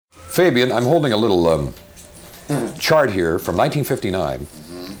Fabian, I'm holding a little chart here from 1959,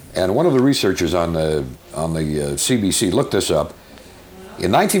 and one of the researchers on the CBC looked this up.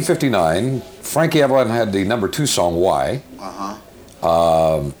 In 1959, Frankie Avalon had the number 2 song, Why.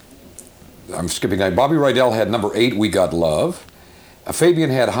 I'm skipping that. Bobby Rydell had number 8, We Got Love. Fabian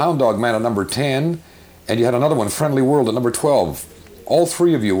had Hound Dog Man at number 10, and you had another one, Friendly World, at number 12. All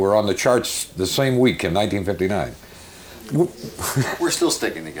 3 of you were on the charts the same week in 1959. We're still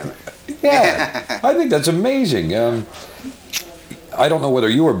sticking together. Yeah, I think that's amazing. I don't know whether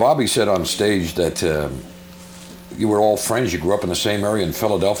you or Bobby said on stage that you were all friends. You grew up in the same area in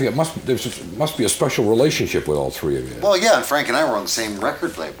Philadelphia. There must be a special relationship with all 3 of you. Well, yeah, and Frank and I were on the same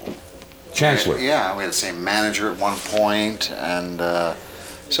record label. Chancellor. Yeah, we had the same manager at one point, and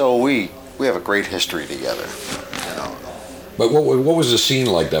so we have a great history together. You know. But what was the scene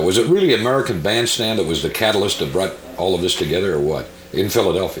like that? Was it really American Bandstand that was the catalyst that brought all of this together, or what, in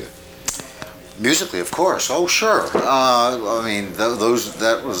Philadelphia? Musically, of course. Oh, sure. I mean, that was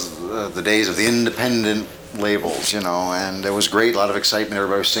the days of the independent labels, you know, and it was great. A lot of excitement.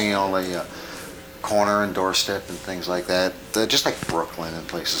 Everybody was singing on the corner and doorstep and things like that. Just like Brooklyn and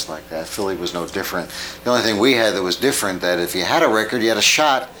places like that. Philly was no different. The only thing we had that was different, that if you had a record, you had a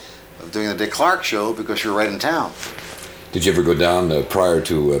shot of doing the Dick Clark show because you were right in town. Did you ever go down prior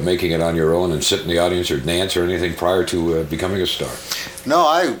to making it on your own and sit in the audience or dance or anything prior to becoming a star? No,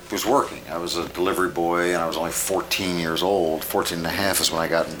 I was working. I was a delivery boy, and I was only 14 years old. 14 and a half is when I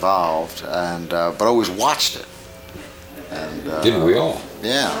got involved, and but I always watched it. And, didn't we all?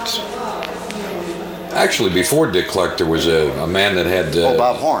 Yeah. Actually, before Dick Clark, there was a man that had...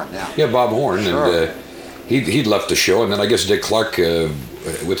 Bob Horn, yeah. Yeah, Bob Horn, sure. And he'd left the show, and then I guess Dick Clark,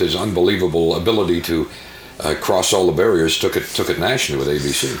 with his unbelievable ability to cross all the barriers, took it nationally with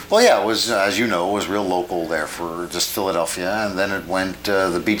ABC. Well, yeah, it was, as you know, it was real local there for just Philadelphia, and then it went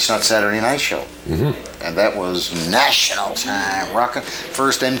the Beach Nut Saturday Night Show, and that was national time, rockin'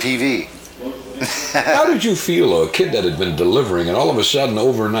 first MTV. How did you feel, a kid that had been delivering, and all of a sudden,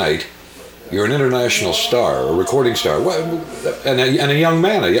 overnight, you're an international star, a recording star, and a young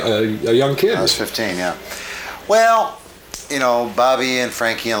man, a young kid? I was 15, yeah. Well, you know, Bobby and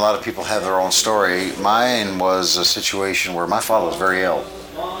Frankie and a lot of people have their own story. Mine was a situation where my father was very ill.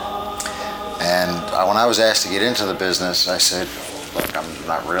 And when I was asked to get into the business, I said, look, I'm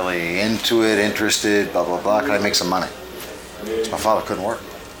not really into it, interested, blah, blah, blah. Can I make some money? My father couldn't work.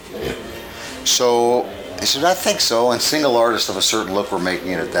 Yeah. So he said, I think so. And single artists of a certain look were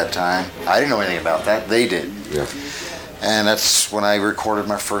making it at that time. I didn't know anything about that. They did. Yeah. And that's when I recorded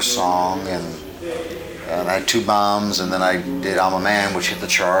my first song, and I had 2 bombs, and then I did I'm a Man, which hit the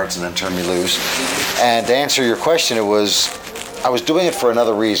charts, and then Turn Me Loose. And to answer your question, I was doing it for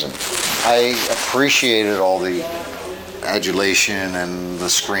another reason. I appreciated all the adulation and the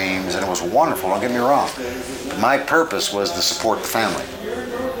screams, and it was wonderful, don't get me wrong. My purpose was to support the family.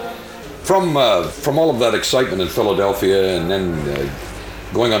 From all of that excitement in Philadelphia and then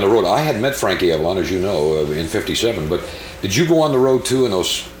going on the road, I had met Frankie Avalon, as you know, in '57, but did you go on the road too in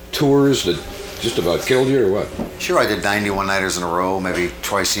those tours that just about killed you, or what? Sure, I did 90 one-nighters in a row, maybe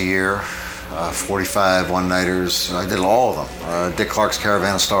twice a year, 45 one-nighters. I did all of them. Dick Clark's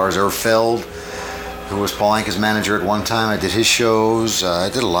Caravan of Stars, Irv Feld, who was Paul Anka's manager at one time, I did his shows. I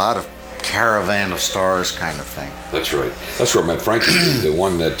did a lot of Caravan of Stars kind of thing. That's right. That's where I met Frankie. The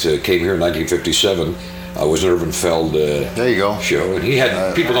one that came here in 1957 was an Irvin Feld there you go. show. And he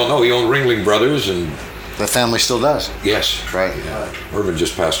had, people don't know, he owned Ringling Brothers, and the family still does. yes. Right. Yeah. Irvin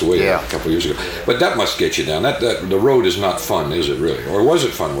just passed away a couple of years ago. But that must get you down. That the road is not fun, is it really? Or was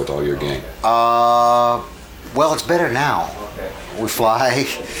it fun with all your gang? Well, it's better now. We fly.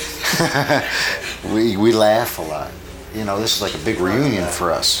 we laugh a lot. You know, this is like a big reunion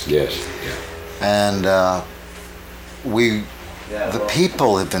for us. Yes. Yeah. And the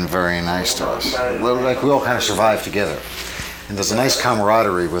people have been very nice to us. Like, we all kind of survive together. And there's a nice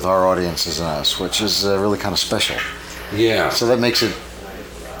camaraderie with our audiences and us, which is really kind of special. Yeah. So that makes it,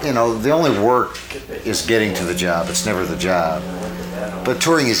 you know, the only work is getting to the job. It's never the job. But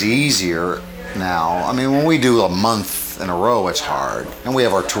touring is easier now. I mean, when we do a month in a row, it's hard. And we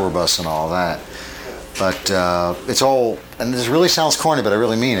have our tour bus and all that. But it's all, and this really sounds corny, but I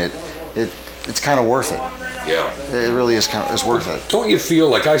really mean it. It's kind of worth it. Yeah. It really is it's worth it. Don't you feel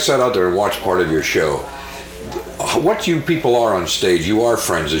like I sat out there and watched part of your show? What you people are on stage, you are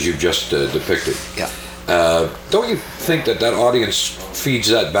friends, as you've just depicted. Yeah. Don't you think that audience feeds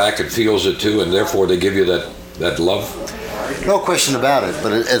that back and feels it too, and therefore they give you that love? No question about it,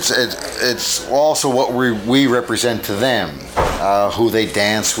 but it's also what we represent to them, who they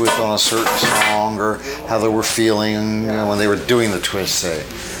danced with on a certain song, or how they were feeling when they were doing the twist, say.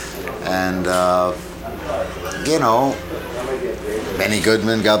 And, you know, Benny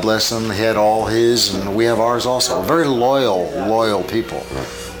Goodman, God bless him, he had all his, and we have ours also. Very loyal people,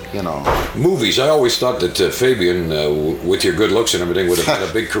 you know. Movies. I always thought that Fabian, with your good looks and everything, would have had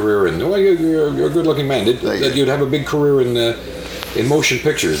a big career in. Well, you're a good-looking man. That you'd have a big career in motion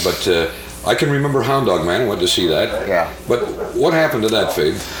pictures. But I can remember Hound Dog Man. I went to see that. Yeah. But what happened to that,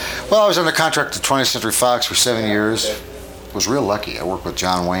 Fabe? Well, I was under contract to 20th Century Fox for 7 years. Was real lucky. I worked with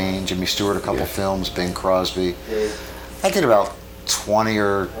John Wayne, Jimmy Stewart, a couple films, Bing Crosby. I did about 20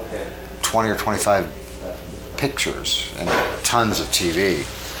 or 25 pictures and tons of TV.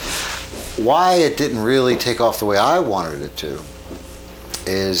 Why it didn't really take off the way I wanted it to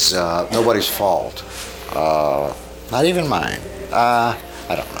is nobody's fault. Not even mine. I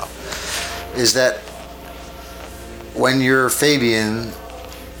don't know. Is that when you're Fabian,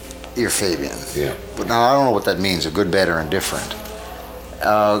 you're Fabian. Yeah. But now I don't know what that means, a good, bad, or indifferent.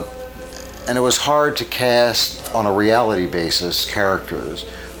 And it was hard to cast on a reality basis characters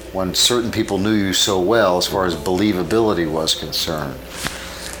when certain people knew you so well as far as believability was concerned.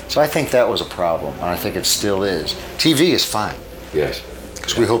 So I think that was a problem, and I think it still is. TV is fine. Yes.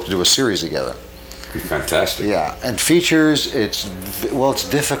 Because we hope to do a series together. Fantastic. Yeah, and features, it's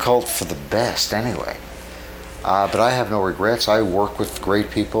difficult for the best anyway. But I have no regrets. I work with great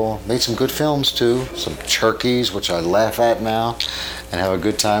people. Made some good films too. Some turkeys, which I laugh at now and have a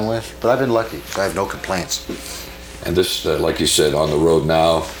good time with. But I've been lucky. I have no complaints. And this, like you said, On the Road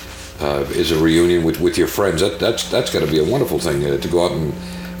Now is a reunion with your friends. That's got to be a wonderful thing to go out and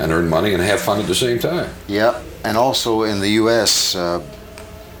earn money and have fun at the same time. Yeah, and also in the U.S.,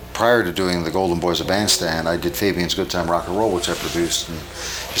 prior to doing the Golden Boys of Bandstand, I did Fabian's Good Time Rock and Roll, which I produced. And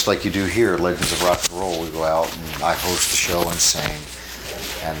just like you do here, Legends of Rock and Roll, we go out and I host the show and sing.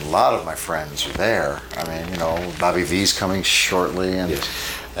 And a lot of my friends are there. I mean, you know, Bobby V's coming shortly,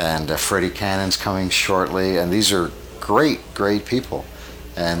 and Freddie Cannon's coming shortly. And these are great people.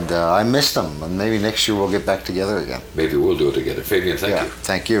 And I miss them. And maybe next year we'll get back together again. Maybe we'll do it together. Fabian, thank you.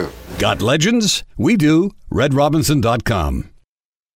 Thank you. Got legends? We do. RedRobinson.com.